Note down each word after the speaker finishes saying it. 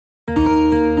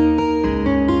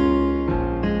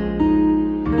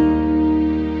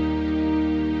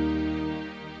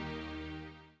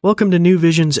Welcome to New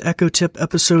Vision's Echo Tip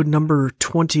episode number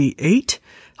 28.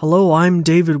 Hello, I'm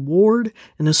David Ward,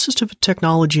 an assistive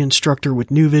technology instructor with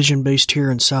New Vision based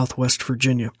here in Southwest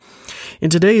Virginia.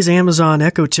 In today's Amazon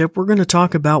Echo Tip, we're going to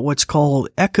talk about what's called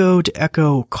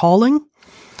Echo-to-Echo calling,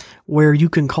 where you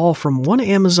can call from one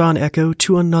Amazon Echo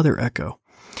to another Echo.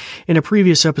 In a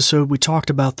previous episode, we talked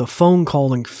about the phone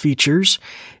calling features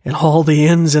and all the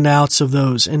ins and outs of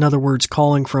those. In other words,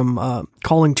 calling to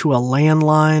a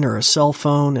landline or a cell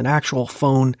phone, an actual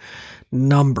phone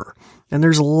number. And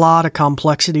there's a lot of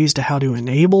complexities to how to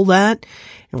enable that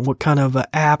and what kind of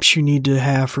apps you need to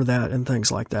have for that and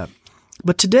things like that.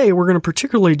 But today, we're going to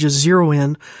particularly just zero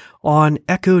in on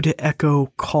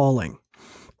Echo-to-Echo calling.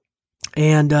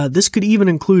 And this could even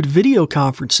include video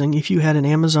conferencing if you had an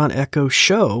Amazon Echo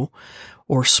Show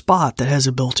or Spot that has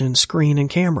a built-in screen and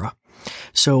camera.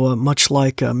 So much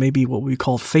like maybe what we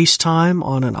call FaceTime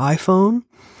on an iPhone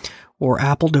or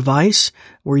Apple device,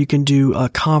 where you can do video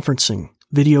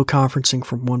conferencing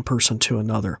from one person to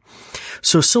another.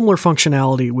 So similar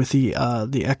functionality with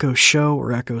the Echo Show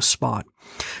or Echo Spot.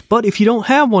 But if you don't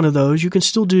have one of those, you can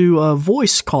still do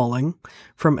voice calling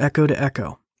from Echo to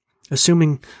Echo,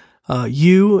 assuming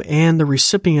you and the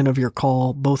recipient of your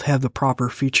call both have the proper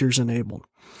features enabled.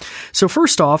 So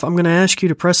first off, I'm going to ask you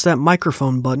to press that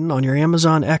microphone button on your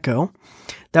Amazon Echo.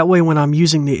 That way, when I'm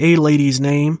using the A-Lady's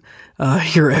name,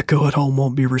 your Echo at home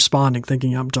won't be responding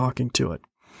thinking I'm talking to it.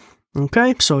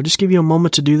 Okay, so just give you a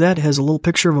moment to do that. It has a little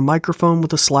picture of a microphone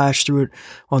with a slash through it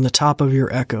on the top of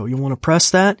your Echo. You want to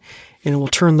press that, and it will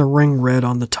turn the ring red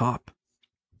on the top.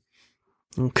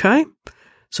 Okay.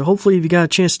 So hopefully if you got a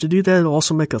chance to do that, it'll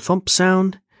also make a thump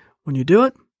sound when you do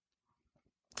it.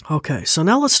 Okay, so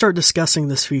now let's start discussing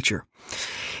this feature.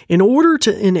 In order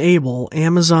to enable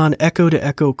Amazon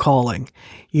Echo-to-Echo calling,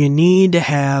 you need to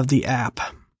have the app.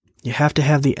 You have to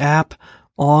have the app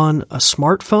on a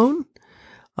smartphone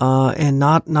and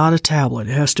not a tablet.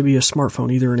 It has to be a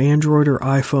smartphone, either an Android or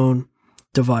iPhone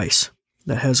device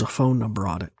that has a phone number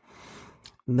on it.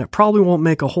 And that probably won't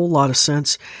make a whole lot of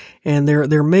sense. And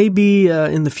there may be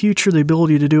in the future the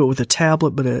ability to do it with a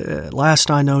tablet, but last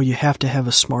I know, you have to have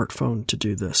a smartphone to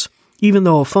do this, even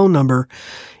though a phone number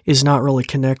is not really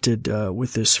connected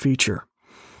with this feature.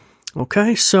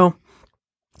 Okay, so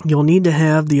you'll need to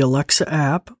have the Alexa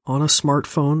app on a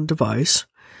smartphone device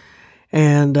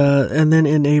and then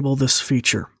enable this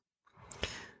feature.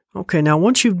 Okay, now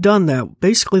once you've done that,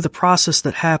 basically the process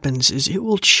that happens is it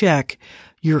will check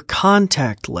your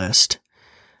contact list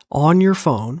on your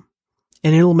phone,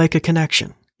 and it'll make a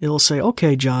connection. It'll say,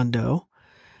 okay, John Doe,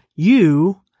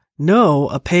 you know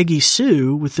a Peggy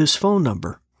Sue with this phone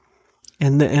number.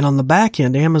 And on the back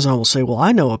end, Amazon will say, well,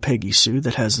 I know a Peggy Sue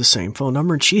that has the same phone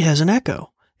number, and she has an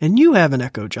Echo, and you have an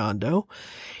Echo, John Doe.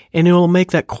 And it will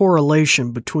make that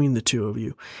correlation between the two of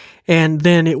you. And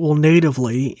then it will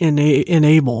natively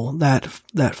enable that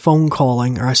phone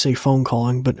calling, or I say phone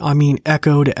calling, but I mean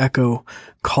Echo-to-Echo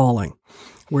calling,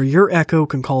 where your Echo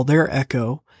can call their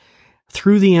Echo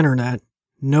through the internet,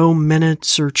 no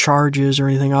minutes or charges or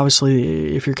anything.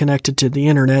 Obviously, if you're connected to the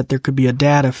internet, there could be a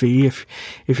data fee if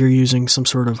you're using some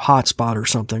sort of hotspot or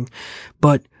something,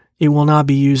 but it will not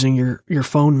be using your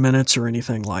phone minutes or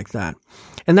anything like that.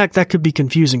 And that could be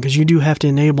confusing because you do have to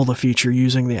enable the feature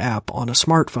using the app on a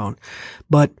smartphone,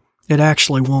 but it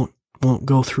actually won't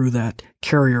go through that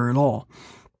carrier at all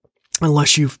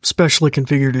unless you've specially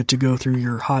configured it to go through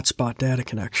your hotspot data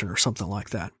connection or something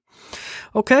like that.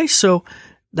 Okay, so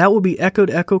that will be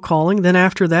Echo-to-Echo calling. Then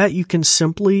after that, you can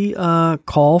simply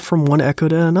call from one Echo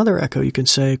to another Echo. You can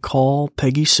say, call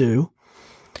Peggy Sue,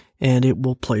 and it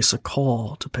will place a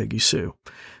call to Peggy Sue.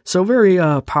 So very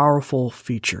powerful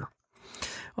feature.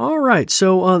 All right,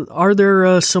 so are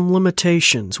there some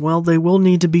limitations? Well, they will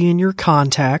need to be in your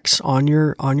contacts on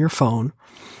your phone.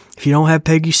 If you don't have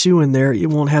Peggy Sue in there, it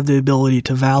won't have the ability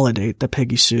to validate that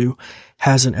Peggy Sue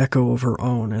has an Echo of her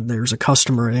own, and there's a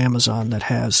customer at Amazon that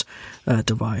has that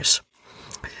device.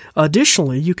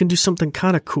 Additionally, you can do something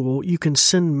kind of cool. You can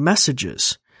send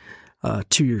messages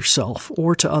to yourself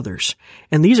or to others,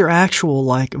 and these are actual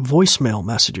like voicemail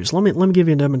messages. Let me give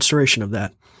you a demonstration of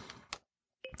that.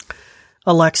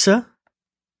 Alexa,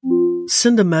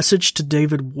 send a message to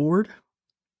David Ward.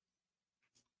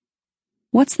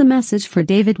 What's the message for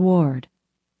David Ward?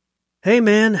 Hey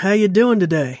man, how you doing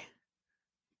today?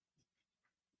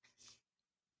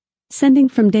 Sending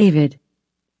from David.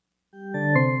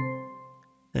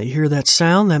 Now you hear that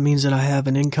sound? That means that I have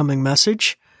an incoming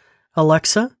message.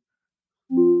 Alexa,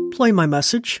 play my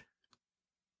message.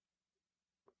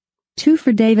 2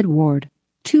 for David Ward.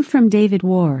 2 from David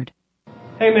Ward.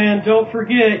 Hey man, don't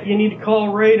forget, you need to call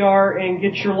Radar and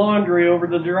get your laundry over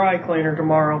to the dry cleaner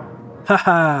tomorrow.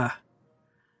 Haha.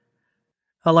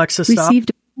 Alexa, stop.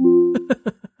 Received.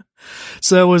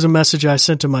 So that was a message I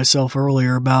sent to myself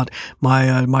earlier about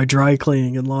my dry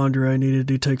cleaning and laundry I needed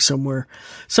to take somewhere.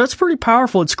 So it's pretty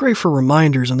powerful. It's great for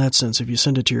reminders in that sense if you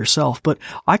send it to yourself. But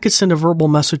I could send a verbal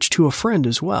message to a friend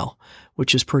as well,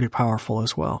 which is pretty powerful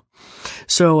as well.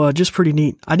 So just pretty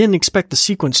neat. I didn't expect the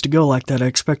sequence to go like that. I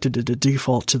expected it to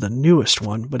default to the newest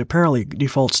one, but apparently it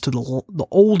defaults to the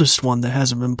oldest one that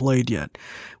hasn't been played yet,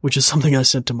 which is something I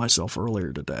sent to myself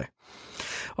earlier today.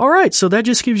 All right, so that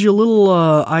just gives you a little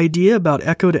idea about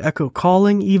echo-to-echo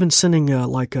calling, even sending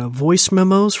voice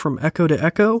memos from echo to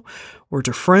echo or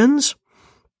to friends.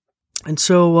 And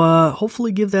so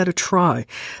hopefully give that a try.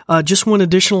 Just one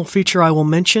additional feature I will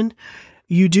mention.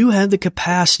 You do have the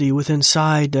capacity within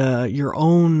inside your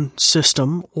own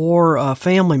system or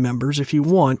family members, if you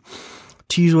want,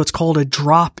 to use what's called a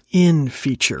drop-in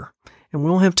feature. And we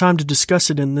won't have time to discuss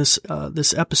it in this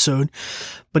episode,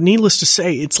 but needless to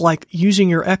say, it's like using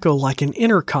your Echo like an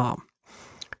intercom.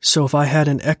 So if I had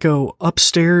an Echo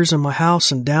upstairs in my house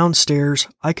and downstairs,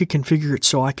 I could configure it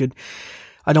so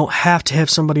I don't have to have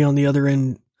somebody on the other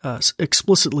end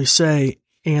explicitly say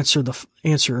answer.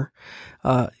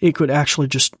 It could actually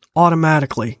just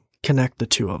automatically connect the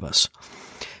two of us.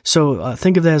 So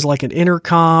think of that as like an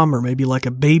intercom or maybe like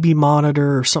a baby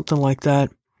monitor or something like that.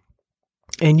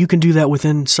 And you can do that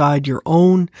inside your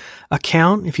own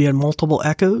account if you had multiple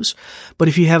Echoes. But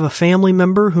if you have a family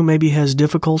member who maybe has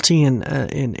difficulty in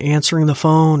answering the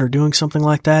phone or doing something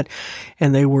like that,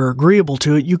 and they were agreeable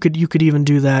to it, you could even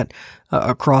do that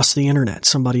across the internet,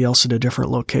 somebody else at a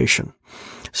different location.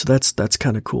 So that's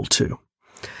kind of cool too.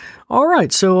 All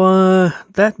right, so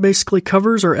that basically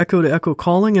covers our echo-to-echo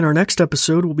calling. In our next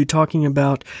episode, we'll be talking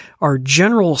about our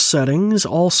general settings,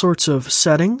 all sorts of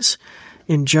settings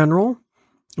in general,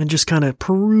 and just kind of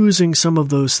perusing some of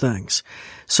those things.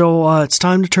 So it's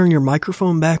time to turn your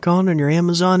microphone back on your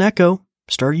Amazon Echo.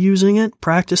 Start using it,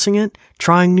 practicing it,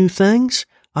 trying new things.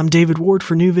 I'm David Ward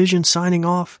for New Vision signing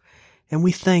off, and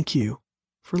we thank you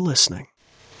for listening.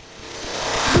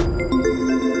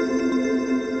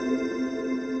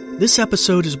 This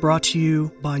episode is brought to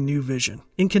you by New Vision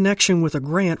in connection with a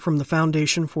grant from the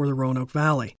Foundation for the Roanoke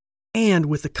Valley and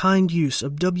with the kind use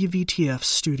of WVTF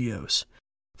Studios.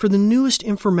 For the newest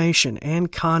information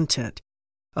and content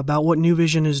about what New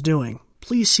Vision is doing,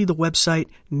 please see the website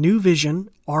newvision,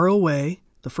 ROA,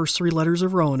 the first three letters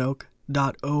of Roanoke,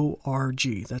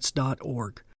 .org. That's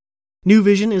 .org. New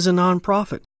Vision is a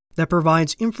nonprofit that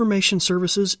provides information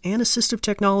services and assistive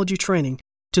technology training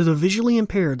to the visually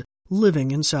impaired living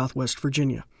in Southwest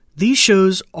Virginia. These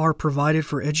shows are provided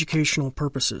for educational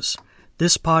purposes.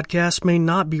 This podcast may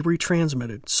not be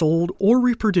retransmitted, sold, or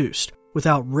reproduced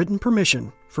without written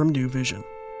permission from New Vision.